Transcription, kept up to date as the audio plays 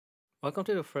Welcome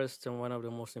to the first and one of the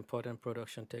most important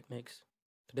production techniques.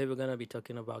 Today we're going to be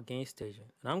talking about gain staging,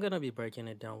 and I'm going to be breaking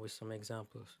it down with some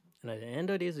examples. And at the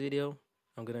end of this video,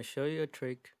 I'm going to show you a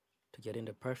trick to getting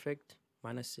the perfect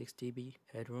 -6 dB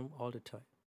headroom all the time.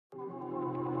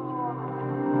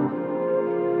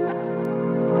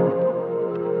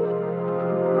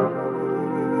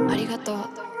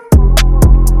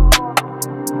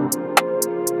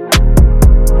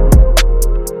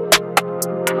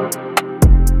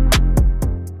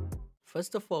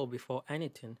 First of all, before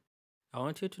anything, I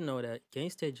want you to know that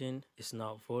gain staging is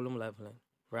not volume leveling,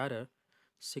 rather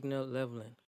signal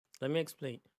leveling. Let me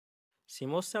explain. See,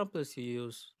 most samples you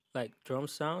use, like drum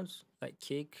sounds, like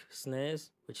kick,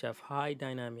 snares, which have high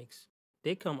dynamics,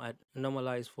 they come at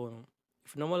normalized volume.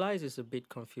 If normalized is a bit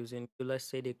confusing, let's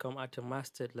say they come at a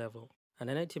mastered level,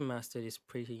 and anything mastered is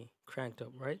pretty cranked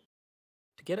up, right?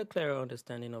 To get a clearer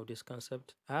understanding of this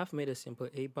concept, I have made a simple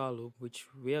 8-bar loop which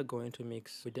we are going to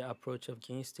mix with the approach of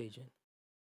gain staging.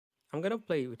 I'm going to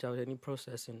play it without any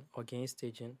processing or gain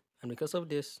staging, and because of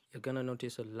this, you're going to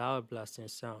notice a loud blasting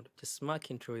sound just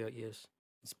smacking through your ears.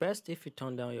 It's best if you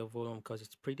turn down your volume because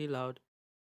it's pretty loud.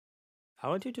 I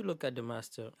want you to look at the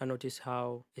master and notice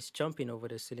how it's jumping over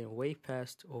the ceiling way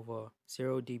past over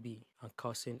 0 dB and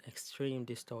causing extreme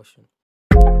distortion.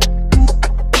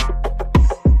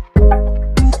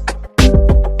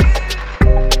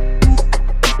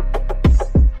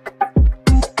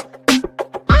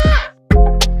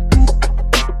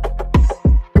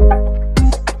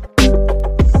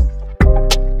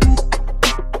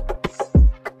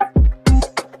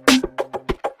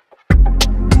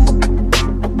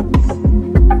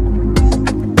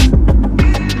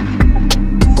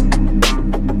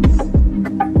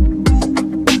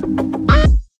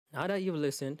 Now that you've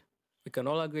listened, we can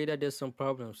all agree that there's some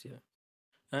problems here.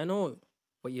 I know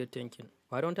what you're thinking.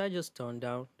 Why don't I just turn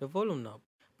down the volume knob?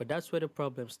 But that's where the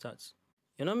problem starts.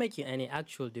 You're not making any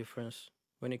actual difference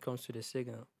when it comes to the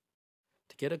signal.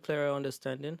 To get a clearer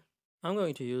understanding, I'm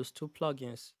going to use two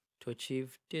plugins to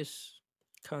achieve this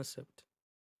concept.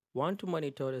 One to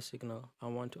monitor the signal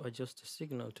and one to adjust the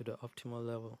signal to the optimal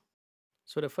level.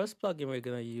 So the first plugin we're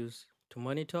going to use to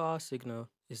monitor our signal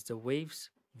is the Waves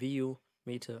VU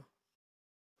meter.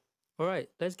 Alright,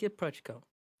 let's get practical.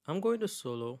 I'm going to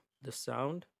solo the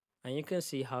sound and you can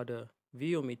see how the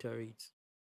VU meter reads.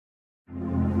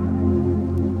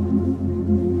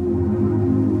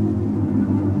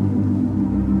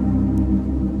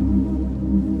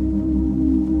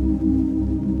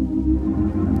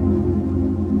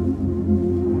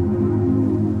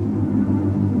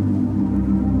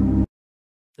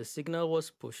 The signal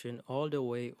was pushing all the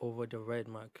way over the red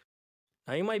mark.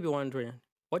 Now you might be wondering,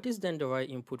 what is then the right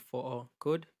input for a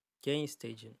good gain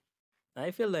staging? Now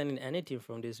if you're learning anything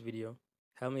from this video,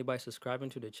 help me by subscribing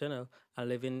to the channel and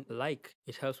leaving a like.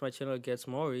 It helps my channel get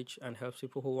more reach and helps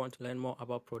people who want to learn more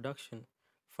about production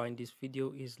find this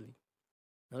video easily.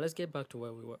 Now let's get back to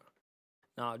where we were.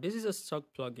 Now this is a stock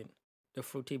plugin, the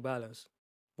Fruity Balance.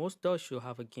 Most DAWs should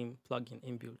have a gain plugin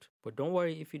inbuilt, but don't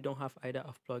worry if you don't have either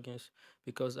of plugins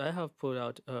because I have put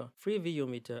out a free VU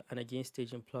meter and a gain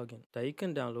staging plugin that you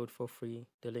can download for free.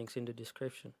 The link's in the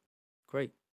description.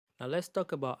 Great. Now let's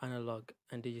talk about analog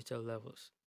and digital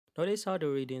levels. Notice how the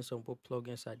readings on both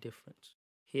plugins are different.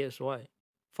 Here's why.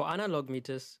 For analog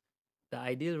meters, the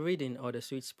ideal reading or the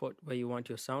sweet spot where you want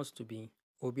your sounds to be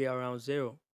will be around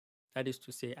 0. That is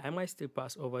to say, I might still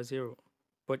pass over 0,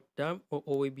 but that will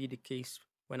always be the case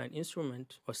when an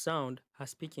instrument or sound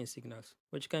has peaking signals,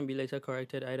 which can be later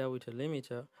corrected either with a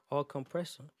limiter or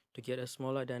compressor to get a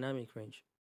smaller dynamic range.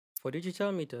 For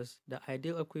digital meters, the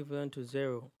ideal equivalent to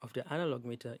 0 of the analog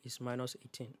meter is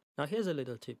 -18. Now here's a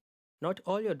little tip. Not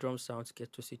all your drum sounds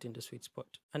get to sit in the sweet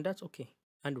spot, and that's okay.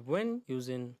 And when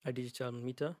using a digital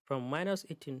meter, from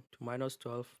 -18 to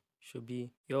 -12 should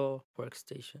be your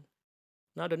workstation.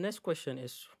 Now the next question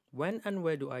is, when and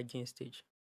where do I gain stage?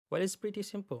 Well, it's pretty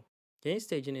simple. Gain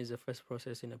staging is the first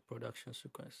process in a production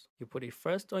sequence. You put it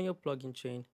first on your plugin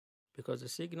chain because the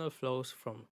signal flows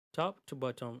from top to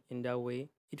bottom. In that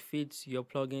way, it feeds your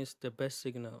plugins the best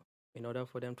signal in order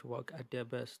for them to work at their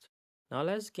best. Now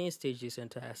let's gain stage this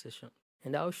entire session,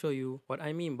 and I'll show you what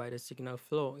I mean by the signal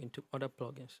flow into other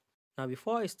plugins. Now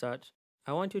before I start,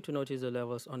 I want you to notice the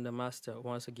levels on the master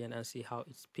once again and see how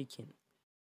it's peaking.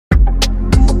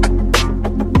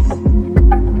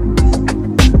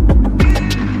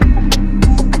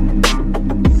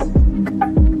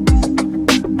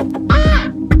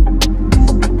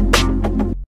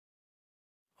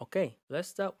 Okay, let's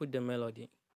start with the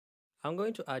melody. I'm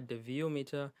going to add the VU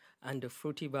meter and the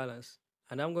Fruity Balance,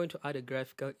 and I'm going to add a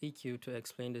graphical EQ to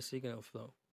explain the signal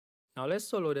flow. Now let's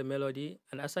solo the melody,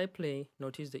 and as I play,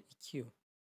 notice the EQ.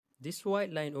 This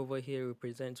white line over here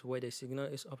represents where the signal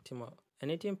is optimal.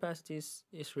 Anything past this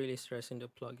is really stressing the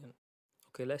plugin.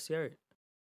 Okay, let's hear it.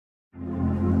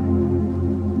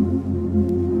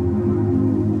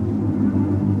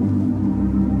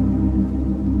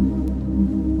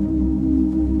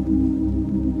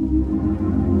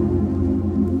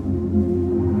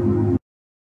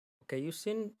 Okay, you've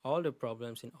seen all the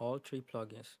problems in all three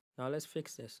plugins. Now let's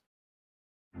fix this.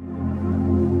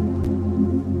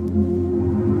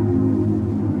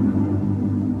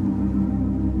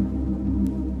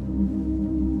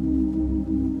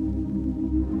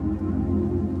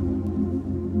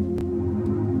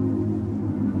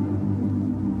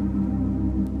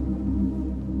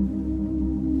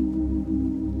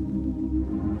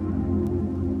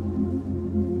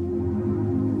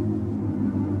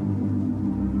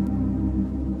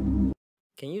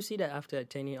 Can you see that after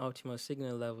attaining optimal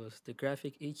signal levels, the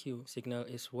graphic EQ signal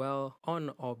is well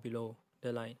on or below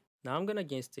the line? Now I'm gonna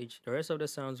gain stage the rest of the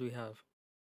sounds we have.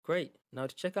 Great, now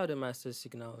to check out the master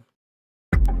signal.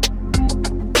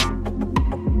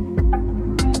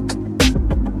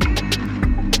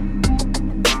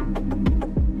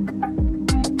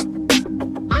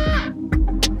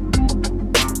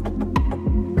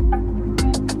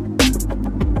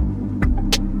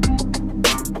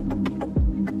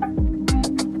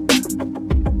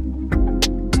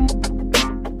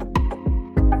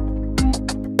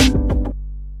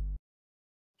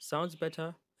 Sounds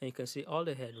better, and you can see all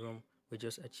the headroom we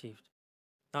just achieved.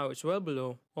 Now it's well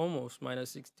below, almost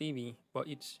minus 6 dB, but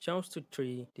it jumps to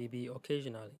 3 dB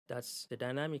occasionally. That's the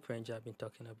dynamic range I've been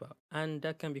talking about. And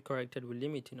that can be corrected with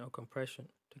limiting or compression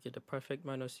to get the perfect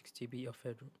minus 6 dB of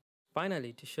headroom.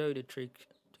 Finally, to show you the trick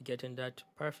to getting that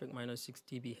perfect minus 6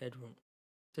 dB headroom.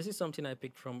 This is something I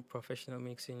picked from professional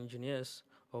mixing engineers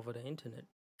over the internet.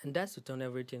 And that's to turn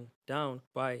everything down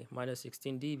by minus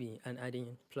 16 dB and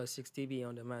adding plus 6 dB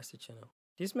on the master channel.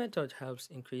 This method helps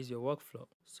increase your workflow,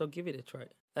 so give it a try.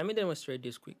 Let me demonstrate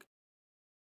this quick.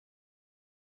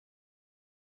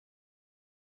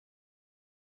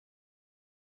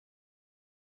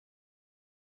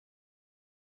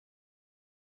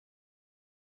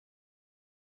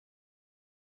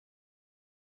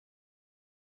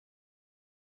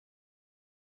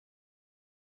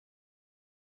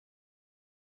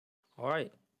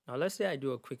 Alright, now let's say I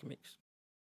do a quick mix.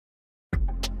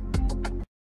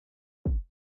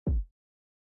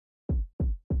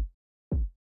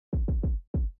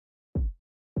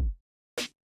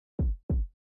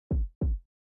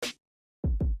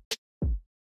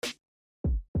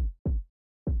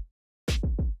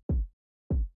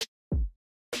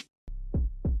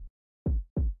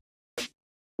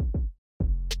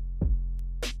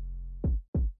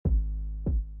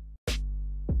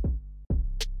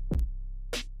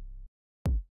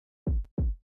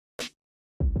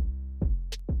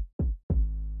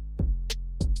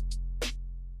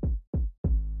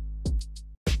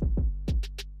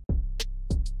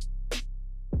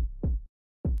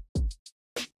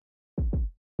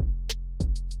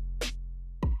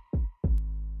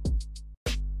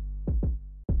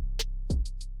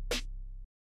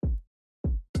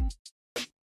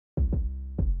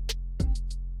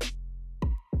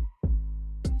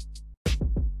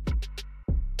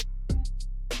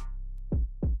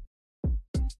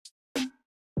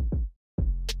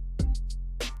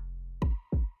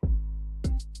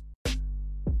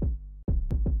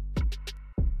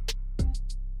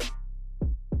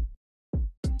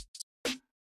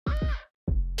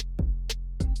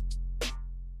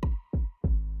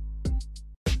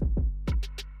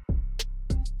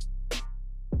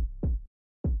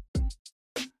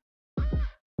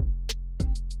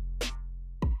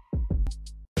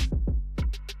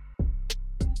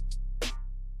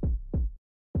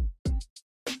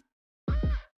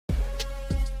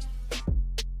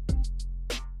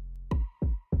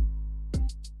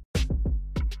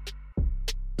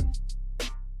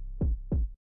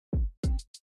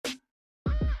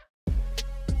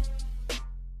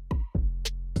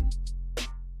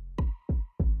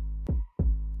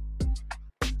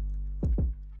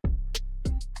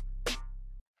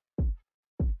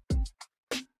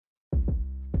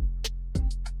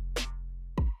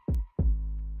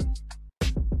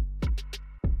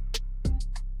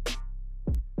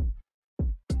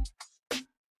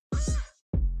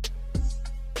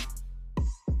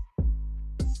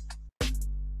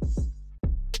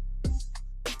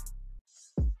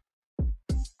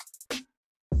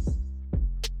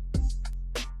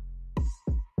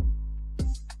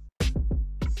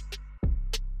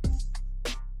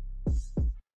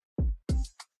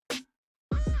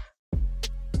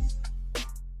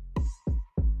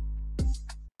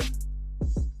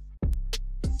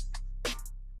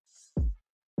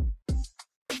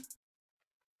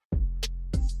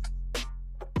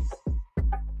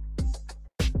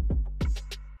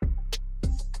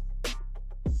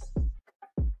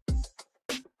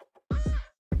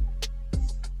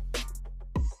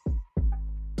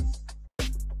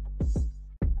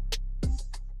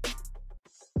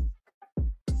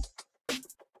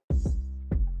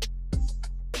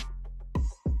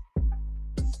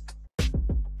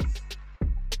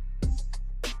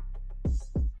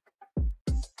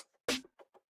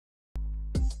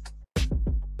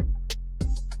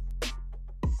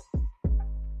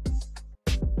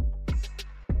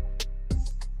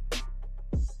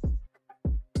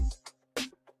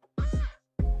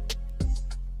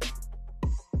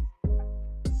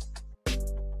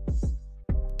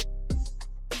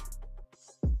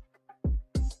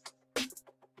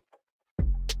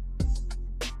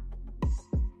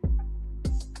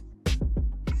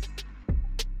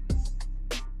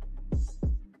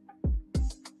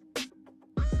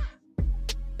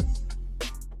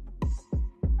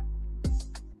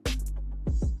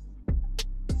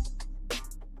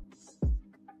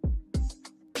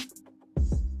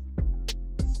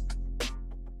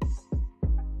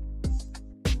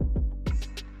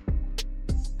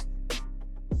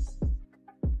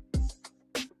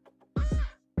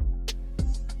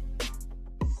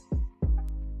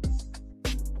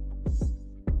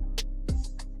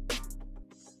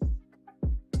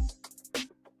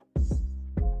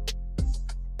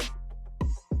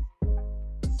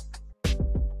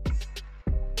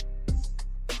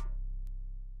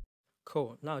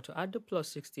 Cool. Now to add the plus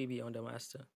 6 dB on the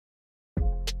master.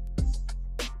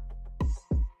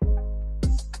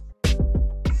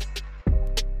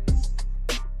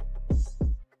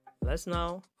 Let's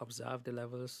now observe the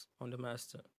levels on the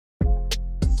master.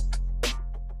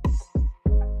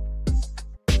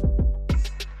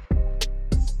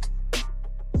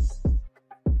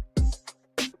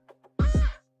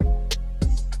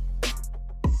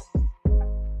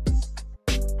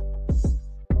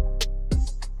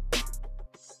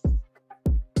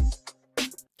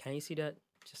 Can you see that?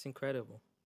 Just incredible.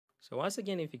 So once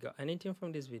again, if you got anything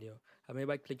from this video, I made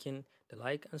by clicking the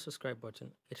like and subscribe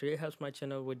button. It really helps my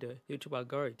channel with the YouTube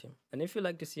algorithm. And if you'd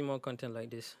like to see more content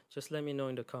like this, just let me know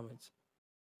in the comments.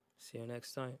 See you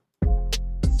next time.